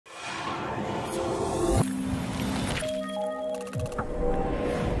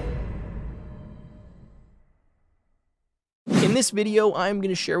this video, I'm going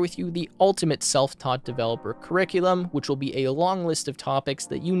to share with you the ultimate self-taught developer curriculum, which will be a long list of topics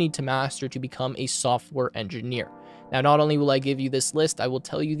that you need to master to become a software engineer. Now, not only will I give you this list, I will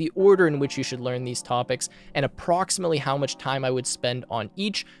tell you the order in which you should learn these topics and approximately how much time I would spend on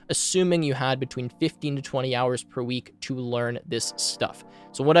each, assuming you had between 15 to 20 hours per week to learn this stuff.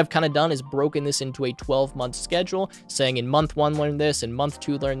 So what I've kind of done is broken this into a 12-month schedule, saying in month 1 learn this, in month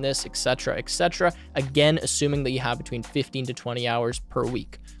 2 learn this, etc., etc. Again, assuming that you have between 15 to 20 hours per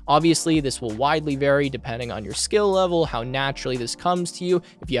week. Obviously, this will widely vary depending on your skill level, how naturally this comes to you.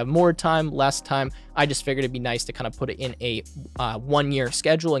 If you have more time, less time, I just figured it'd be nice to kind of put it in a 1-year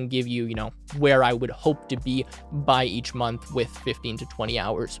schedule and give you, where I would hope to be by each month with 15 to 20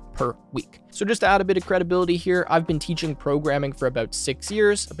 hours per week. So just to add a bit of credibility here, I've been teaching programming for about 6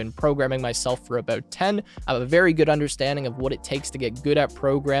 years. I've been programming myself for about 10. I have a very good understanding of what it takes to get good at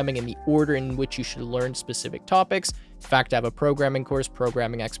programming and the order in which you should learn specific topics. In fact, I have a programming course,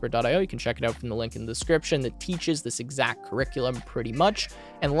 programmingexpert.io. You can check it out from the link in the description that teaches this exact curriculum pretty much.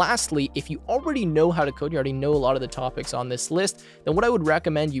 And lastly, if you already know how to code, you already know a lot of the topics on this list, then what I would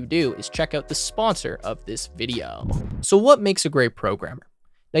recommend you do is check out the sponsor of this video. So what makes a great programmer?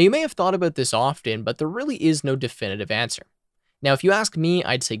 Now, you may have thought about this often, but there really is no definitive answer. Now, if you ask me,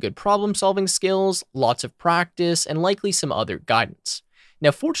 I'd say good problem-solving skills, lots of practice, and likely some other guidance.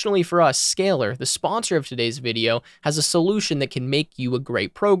 Now, fortunately for us, Scalar, the sponsor of today's video, has a solution that can make you a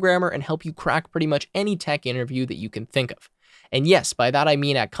great programmer and help you crack pretty much any tech interview that you can think of. And yes, by that I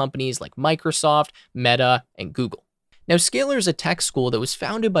mean at companies like Microsoft, Meta, and Google. Now, Scalar is a tech school that was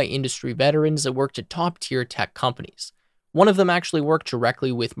founded by industry veterans that worked at top-tier tech companies. One of them actually worked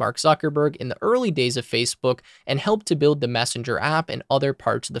directly with Mark Zuckerberg in the early days of Facebook and helped to build the Messenger app and other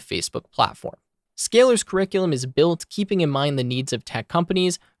parts of the Facebook platform. Scalar's curriculum is built keeping in mind the needs of tech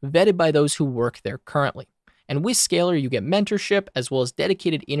companies, vetted by those who work there currently. And with Scalar, you get mentorship as well as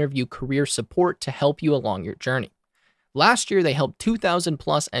dedicated interview career support to help you along your journey. Last year, they helped 2,000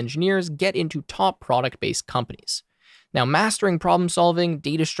 plus engineers get into top product-based companies. Now, mastering problem solving,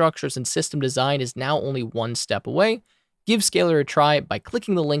 data structures, and system design is now only one step away. Give Scalar a try by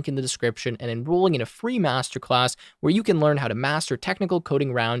clicking the link in the description and enrolling in a free masterclass where you can learn how to master technical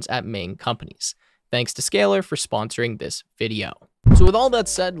coding rounds at main companies. Thanks to Scalar for sponsoring this video. So with all that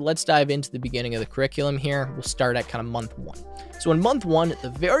said, let's dive into the beginning of the curriculum here. We'll start at kind of month 1. So in month 1, the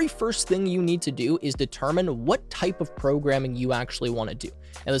very first thing you need to do is determine what type of programming you actually want to do.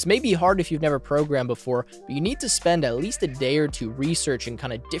 Now, this may be hard if you've never programmed before, but you need to spend at least a day or two researching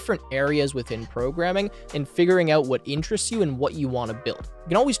kind of different areas within programming and figuring out what interests you and what you want to build. You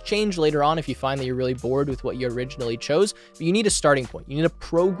can always change later on if you find that you're really bored with what you originally chose, but you need a starting point. You need a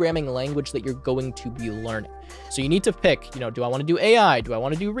programming language that you're going to be learning. So you need to pick, do I want to do AI? Do I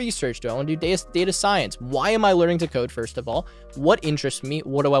want to do research? Do I want to do data science? Why am I learning to code, first of all? What interests me?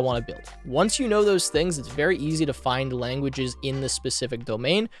 What do I want to build? Once you know those things, it's very easy to find languages in the specific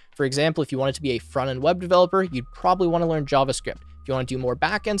domain. For example, if you wanted to be a front-end web developer, you'd probably want to learn JavaScript. If you want to do more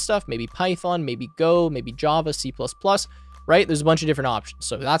back-end stuff, maybe Python, maybe Go, maybe Java, C++, right? There's a bunch of different options.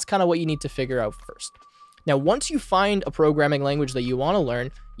 So that's kind of what you need to figure out first. Now, once you find a programming language that you want to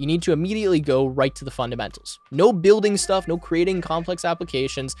learn, you need to immediately go right to the fundamentals. No building stuff, no creating complex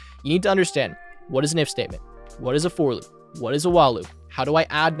applications. You need to understand, what is an if statement? What is a for loop? What is a while loop? How do I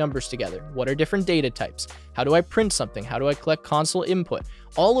add numbers together? What are different data types? How do I print something? How do I collect console input?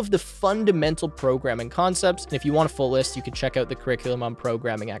 All of the fundamental programming concepts. And if you want a full list, you can check out the curriculum on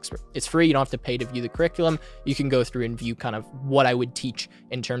Programming Expert. It's free. You don't have to pay to view the curriculum. You can go through and view kind of what I would teach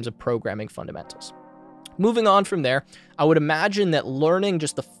in terms of programming fundamentals. Moving on from there, I would imagine that learning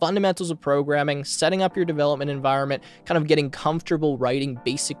just the fundamentals of programming, setting up your development environment, kind of getting comfortable writing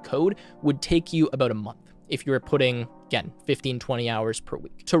basic code would take you about a month if you were putting, again, 15, 20 hours per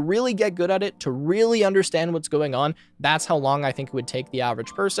week. To really get good at it, to really understand what's going on, that's how long I think it would take the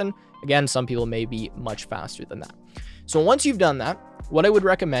average person. Again, some people may be much faster than that. So once you've done that, what I would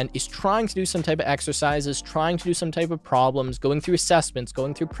recommend is trying to do some type of exercises, trying to do some type of problems, going through assessments,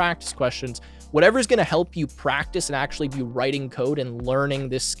 going through practice questions, whatever is going to help you practice and actually be writing code and learning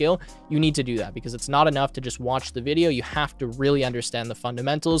this skill, you need to do that because it's not enough to just watch the video. You have to really understand the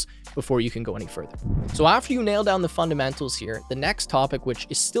fundamentals before you can go any further. So after you nail down the fundamentals here, the next topic, which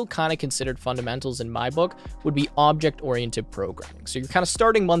is still kind of considered fundamentals in my book, would be object-oriented programming. So you're kind of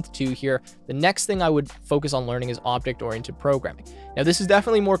starting month 2 here. The next thing I would focus on learning is object-oriented programming. Now, this is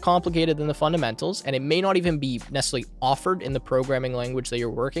definitely more complicated than the fundamentals, and it may not even be necessarily offered in the programming language that you're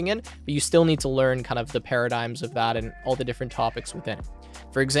working in, but you still need to learn kind of the paradigms of that and all the different topics within it.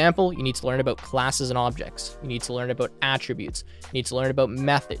 For example, you need to learn about classes and objects. You need to learn about attributes. You need to learn about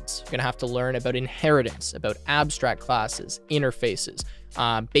methods. You're going to have to learn about inheritance, about abstract classes, interfaces,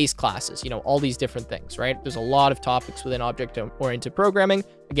 base classes, all these different things, right? There's a lot of topics within object-oriented programming.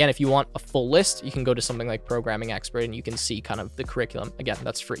 Again, if you want a full list, you can go to something like Programming Expert and you can see kind of the curriculum. Again,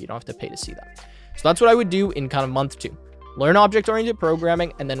 that's free. You don't have to pay to see that. So that's what I would do in kind of month 2. Learn object-oriented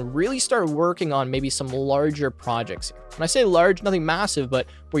programming and then really start working on maybe some larger projects here. When I say large, nothing massive, but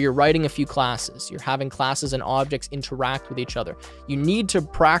where you're writing a few classes, you're having classes and objects interact with each other. You need to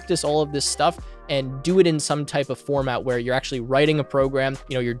practice all of this stuff and do it in some type of format where you're actually writing a program,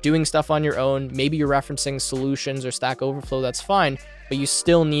 you're doing stuff on your own, maybe you're referencing solutions or Stack Overflow, that's fine, but you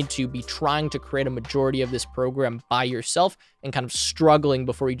still need to be trying to create a majority of this program by yourself and kind of struggling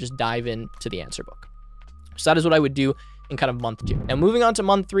before you just dive into the answer book. So that is what I would do in kind of month 2. Now moving on to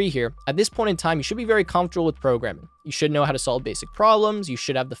month 3 here, at this point in time, you should be very comfortable with programming. You should know how to solve basic problems, you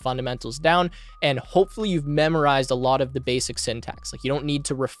should have the fundamentals down, and hopefully you've memorized a lot of the basic syntax. Like you don't need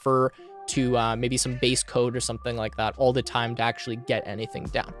to refer to maybe some base code or something like that all the time to actually get anything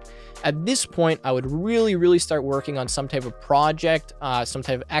down. At this point, I would really start working on some type of project, some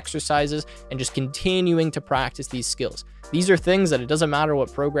type of exercises, and just continuing to practice these skills. These are things that it doesn't matter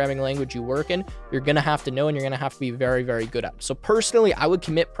what programming language you work in, you're going to have to know and you're going to have to be very good at. So personally, I would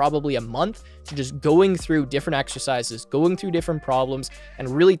commit probably a month to just going through different exercises, going through different problems, and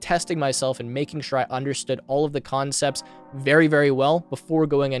really testing myself and making sure I understood all of the concepts very well before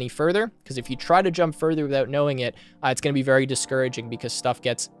going any further. Because if you try to jump further without knowing it, it's going to be very discouraging because stuff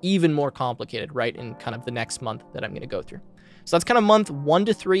gets even more complicated, right, in kind of the next month that I'm going to go through. So that's kind of month 1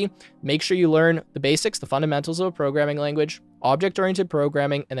 to 3. Make sure you learn the basics, the fundamentals of a programming language, object-oriented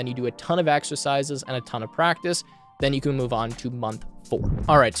programming, and then you do a ton of exercises and a ton of practice. Then you can move on to month 4.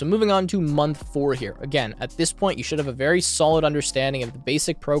 All right, so moving on to month 4 here. Again, at this point, you should have a very solid understanding of the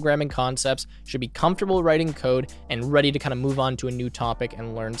basic programming concepts, should be comfortable writing code, and ready to kind of move on to a new topic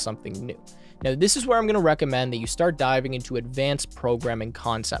and learn something new. Now, this is where I'm going to recommend that you start diving into advanced programming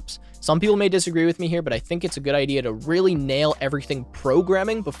concepts. Some people may disagree with me here, but I think it's a good idea to really nail everything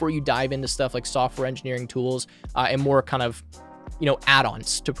programming before you dive into stuff like software engineering tools and more kind of,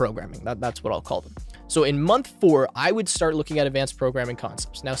 add-ons to programming. That's what I'll call them. So in month 4, I would start looking at advanced programming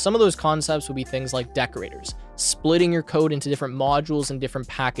concepts. Now, some of those concepts would be things like decorators, splitting your code into different modules and different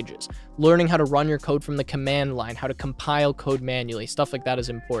packages, learning how to run your code from the command line, how to compile code manually, stuff like that is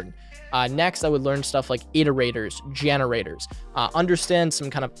important. Next, I would learn stuff like iterators, generators, understand some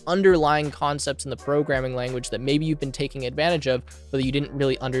kind of underlying concepts in the programming language that maybe you've been taking advantage of, but that you didn't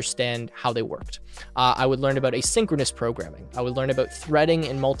really understand how they worked. I would learn about asynchronous programming. I would learn about threading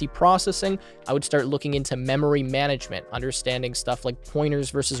and multiprocessing. I would start looking into memory management, understanding stuff like pointers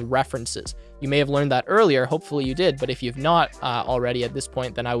versus references. You may have learned that earlier, hopefully you did, but if you've not already at this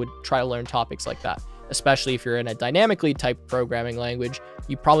point, then I would try to learn topics like that. Especially if you're in a dynamically typed programming language,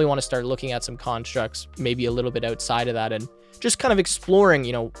 you probably want to start looking at some constructs, maybe a little bit outside of that, and just kind of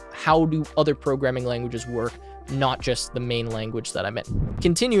exploring, how do other programming languages work, not just the main language that I'm in.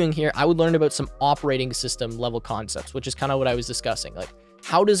 Continuing here, I would learn about some operating system level concepts, which is kind of what I was discussing. Like,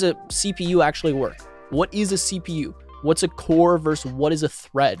 how does a CPU actually work? What is a CPU? What's a core versus what is a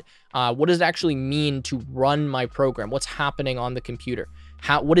thread? What does it actually mean to run my program? What's happening on the computer?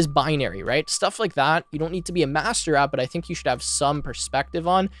 What is binary, right? Stuff like that. You don't need to be a master at, but I think you should have some perspective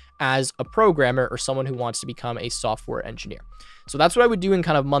on as a programmer or someone who wants to become a software engineer. So that's what I would do in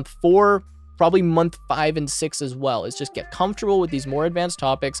kind of month 4, probably month 5 and 6 as well, is just get comfortable with these more advanced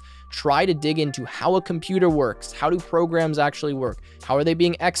topics, try to dig into how a computer works, how do programs actually work, how are they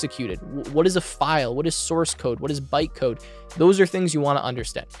being executed, what is a file, what is source code, what is bytecode. Those are things you want to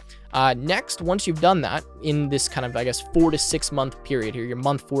understand. Next, once you've done that in this kind of, 4 to 6 month period here, your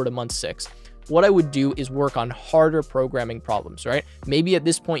month 4 to month 6, what I would do is work on harder programming problems, right? Maybe at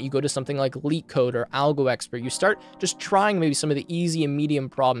this point you go to something like LeetCode or AlgoExpert. You start just trying maybe some of the easy and medium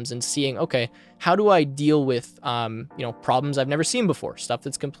problems and seeing, okay, how do I deal with, problems I've never seen before, stuff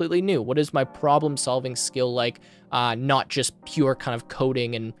that's completely new? What is my problem solving skill like? Not just pure kind of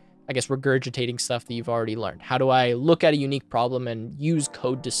coding and regurgitating stuff that you've already learned. How do I look at a unique problem and use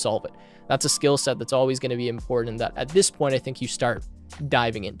code to solve it? That's a skill set that's always going to be important that at this point, I think you start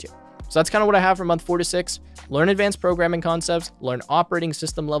diving into. So that's kind of what I have for month 4 to 6. Learn advanced programming concepts, learn operating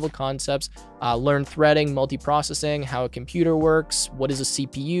system level concepts, learn threading, multiprocessing, how a computer works, what is a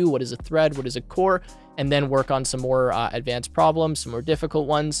CPU, what is a thread, what is a core, and then work on some more advanced problems, some more difficult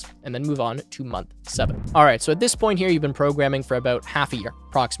ones, and then move on to month 7. All right, so at this point here, you've been programming for about half a year,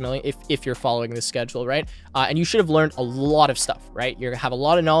 approximately, if you're following the schedule, right? And you should have learned a lot of stuff, right? You have a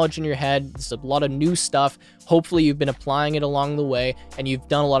lot of knowledge in your head. There's a lot of new stuff. Hopefully, you've been applying it along the way, and you've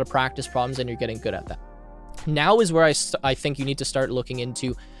done a lot of practice problems, and you're getting good at that. Now is where I think you need to start looking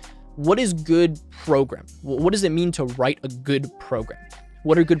into what is good program? What does it mean to write a good program?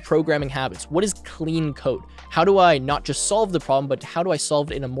 What are good programming habits? What is clean code? How do I not just solve the problem, but how do I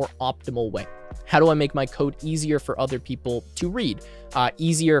solve it in a more optimal way? How do I make my code easier for other people to read,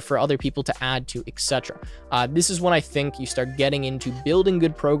 easier for other people to add to, etc.? This is when I think you start getting into building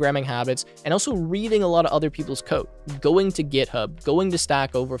good programming habits and also reading a lot of other people's code, going to GitHub, going to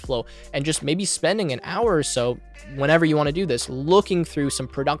Stack Overflow, and just maybe spending an hour or so whenever you want to do this, looking through some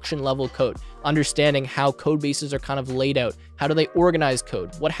production level code, understanding how code bases are kind of laid out. How do they organize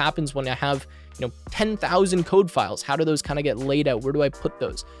code? What happens when I have 10,000 code files? How do those kind of get laid out? Where do I put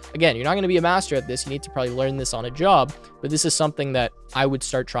those? Again, you're not going to be a master at this. You need to probably learn this on a job, but this is something that I would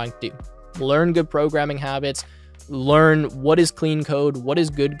start trying to do. Learn good programming habits, learn what is clean code, what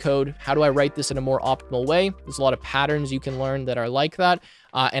is good code, how do I write this in a more optimal way? There's a lot of patterns you can learn that are like that.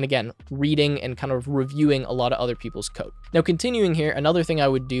 And again, reading and kind of reviewing a lot of other people's code. Now, continuing here, another thing I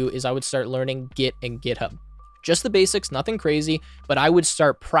would do is I would start learning Git and GitHub. Just the basics, nothing crazy, but I would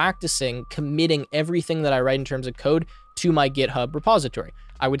start practicing committing everything that I write in terms of code to my GitHub repository.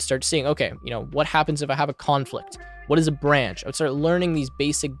 I would start seeing, okay, what happens if I have a conflict? What is a branch? I would start learning these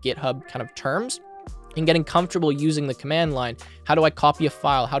basic GitHub kind of terms and getting comfortable using the command line. How do I copy a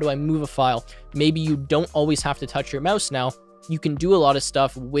file? How do I move a file? Maybe you don't always have to touch your mouse now. You can do a lot of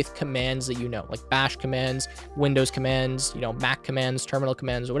stuff with commands that like bash commands, Windows commands, Mac commands, terminal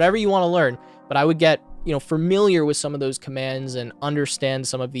commands, whatever you want to learn. But I would get, familiar with some of those commands and understand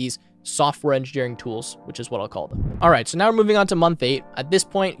some of these software engineering tools, which is what I'll call them. All right, so now we're moving on to month 8. At this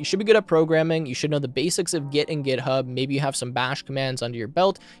point, you should be good at programming. You should know the basics of Git and GitHub. Maybe you have some bash commands under your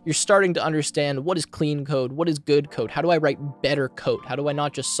belt. You're starting to understand what is clean code, what is good code, how do I write better code? How do I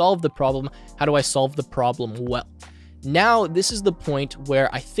not just solve the problem? How do I solve the problem well? Now, this is the point where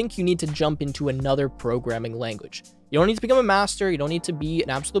I think you need to jump into another programming language. You don't need to become a master, you don't need to be an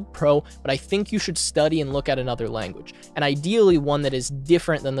absolute pro, but I think you should study and look at another language, and ideally one that is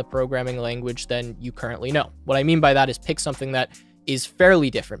different than the programming language than you currently know. What I mean by that is pick something that is fairly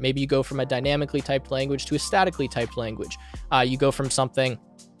different. Maybe you go from a dynamically typed language to a statically typed language. You go from something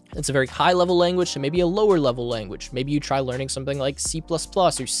that's a very high level language to maybe a lower level language. Maybe you try learning something like C++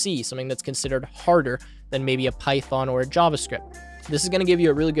 or C, something that's considered harder than maybe a Python or a JavaScript. This is going to give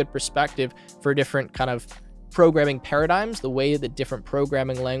you a really good perspective for different kind of programming paradigms, the way that different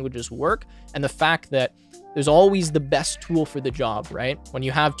programming languages work, and the fact that there's always the best tool for the job, right? When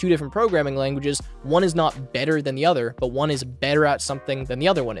you have two different programming languages, one is not better than the other, but one is better at something than the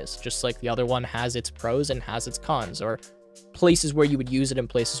other one is, just like the other one has its pros and has its cons, or places where you would use it and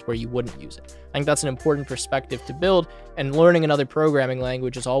places where you wouldn't use it. I think that's an important perspective to build, and learning another programming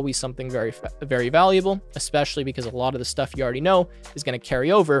language is always something very, very valuable, especially because a lot of the stuff you already know is going to carry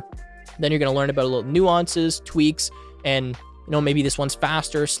over. Then you're going to learn about a little nuances, tweaks, and maybe this one's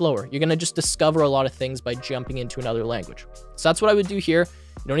faster or slower. You're going to just discover a lot of things by jumping into another language. So that's what I would do here.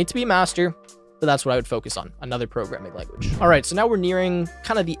 You don't need to be a master, but that's what I would focus on, another programming language. All right, so now we're nearing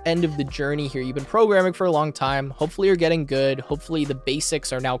kind of the end of the journey here. You've been programming for a long time. Hopefully you're getting good. Hopefully the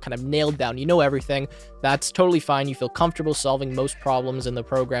basics are now kind of nailed down. You know everything. That's totally fine. You feel comfortable solving most problems in the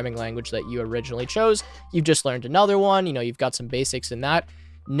programming language that you originally chose. You've just learned another one. You've got some basics in that.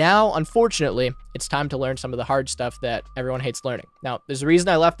 Now, unfortunately, it's time to learn some of the hard stuff that everyone hates learning. Now, there's a reason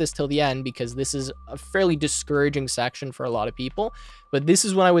I left this till the end, because this is a fairly discouraging section for a lot of people, but this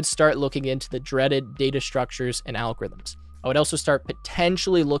is when I would start looking into the dreaded data structures and algorithms. I would also start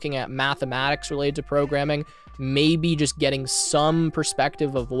potentially looking at mathematics related to programming, maybe just getting some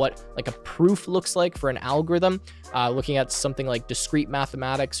perspective of what like a proof looks like for an algorithm, looking at something like discrete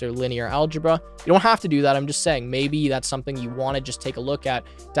mathematics or linear algebra. You don't have to do that. I'm just saying maybe that's something you want to just take a look at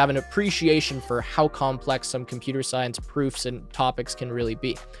to have an appreciation for how complex some computer science proofs and topics can really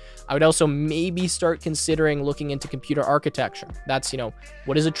be. I would also maybe start considering looking into computer architecture. That's,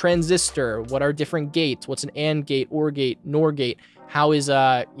 what is a transistor? What are different gates? What's an AND gate, OR gate, NOR gate? How is,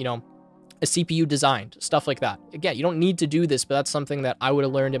 a CPU designed? Stuff like that. Again, you don't need to do this, but that's something that I would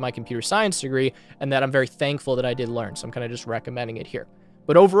have learned in my computer science degree and that I'm very thankful that I did learn. So I'm kind of just recommending it here.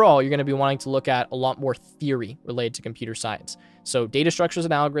 But overall, you're going to be wanting to look at a lot more theory related to computer science. So data structures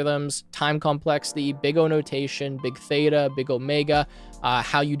and algorithms, time complexity, big O notation, big theta, big omega,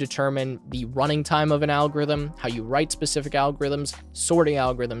 how you determine the running time of an algorithm, how you write specific algorithms, sorting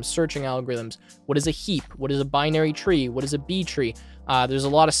algorithms, searching algorithms, what is a heap, what is a binary tree, what is a B tree. There's a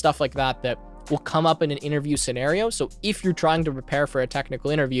lot of stuff like that that will come up in an interview scenario. So if you're trying to prepare for a technical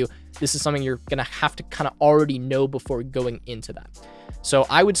interview, this is something you're going to have to kind of already know before going into that. So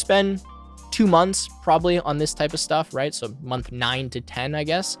I would spend 2 months probably on this type of stuff, right? So month 9 to 10, I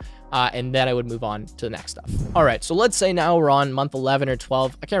guess. And then I would move on to the next stuff. All right, so let's say now we're on month 11 or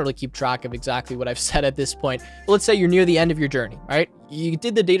 12. I can't really keep track of exactly what I've said at this point. But let's say you're near the end of your journey, right? You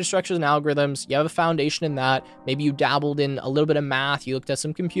did the data structures and algorithms. You have a foundation in that. Maybe you dabbled in a little bit of math. You looked at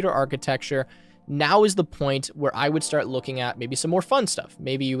some computer architecture. Now is the point where I would start looking at maybe some more fun stuff.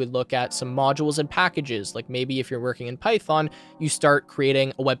 Maybe you would look at some modules and packages. Like maybe if you're working in Python, you start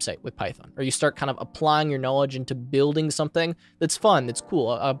creating a website with Python, or you start kind of applying your knowledge into building something that's fun, that's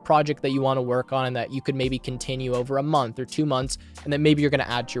cool, a project that you want to work on and that you could maybe continue over a month or 2 months, and then maybe you're going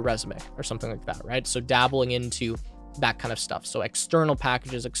to add to your resume or something like that, right? So dabbling into that kind of stuff. So external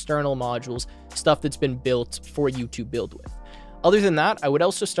packages, external modules, stuff that's been built for you to build with. Other than that, I would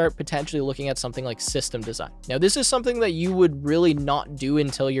also start potentially looking at something like system design. Now, this is something that you would really not do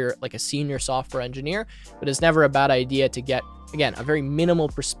until you're like a senior software engineer, but it's never a bad idea to get, again, a very minimal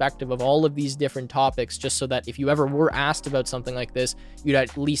perspective of all of these different topics, just so that if you ever were asked about something like this, you'd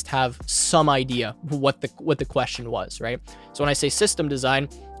at least have some idea what the question was, right? So when I say system design,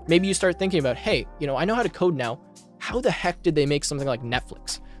 maybe you start thinking about, hey, you know, I know how to code now. How the heck did they make something like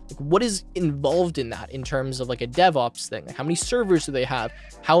Netflix? Like, what is involved in that in terms of like a DevOps thing? Like, how many servers do they have?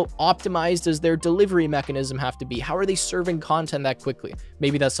 How optimized does their delivery mechanism have to be? How are they serving content that quickly?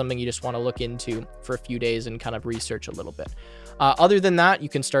 Maybe that's something you just want to look into for a few days and kind of research a little bit. Other than that, you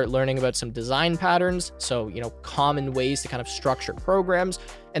can start learning about some design patterns. So, you know, common ways to kind of structure programs,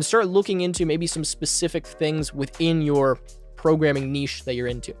 and start looking into maybe some specific things within your programming niche that you're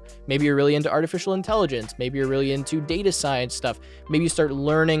into. Maybe you're really into artificial intelligence. Maybe you're really into data science stuff. Maybe you start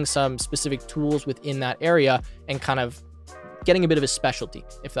learning some specific tools within that area and kind of getting a bit of a specialty,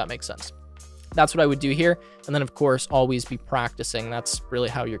 if that makes sense. That's what I would do here. And then, of course, always be practicing. That's really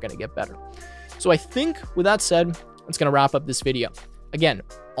how you're going to get better. So I think with that said, that's going to wrap up this video. Again,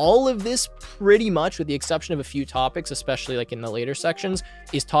 all of this pretty much, with the exception of a few topics, especially like in the later sections,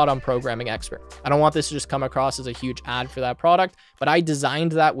 is taught on Programming Expert. I don't want this to just come across as a huge ad for that product, but I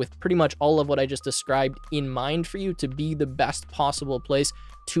designed that with pretty much all of what I just described in mind for you to be the best possible place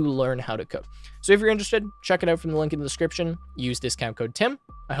to learn how to code. So if you're interested, check it out from the link in the description. Use discount code TIM.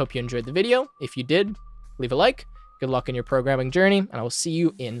 I hope you enjoyed the video. If you did, leave a like. Good luck in your programming journey, and I will see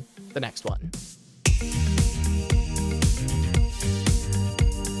you in the next one.